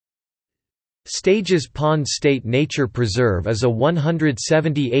Stages Pond State Nature Preserve is a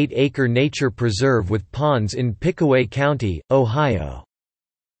 178-acre nature preserve with ponds in Pickaway County, Ohio.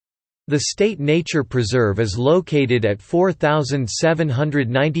 The State Nature Preserve is located at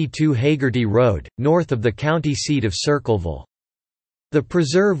 4792 Hagerty Road, north of the county seat of Circleville. The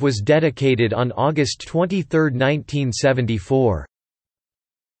preserve was dedicated on August 23, 1974.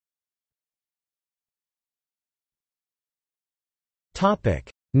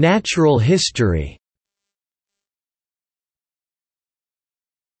 Natural history.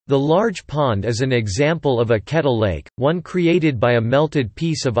 The large pond is an example of a kettle lake, one created by a melted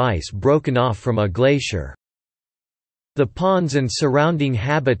piece of ice broken off from a glacier. The ponds and surrounding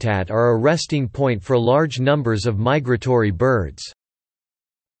habitat are a resting point for large numbers of migratory birds.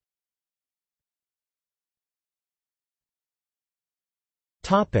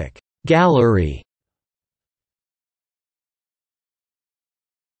 Gallery.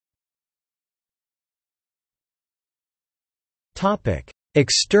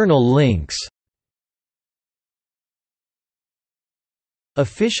 External links.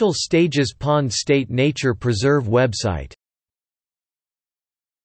 Official Stages Pond State Nature Preserve website.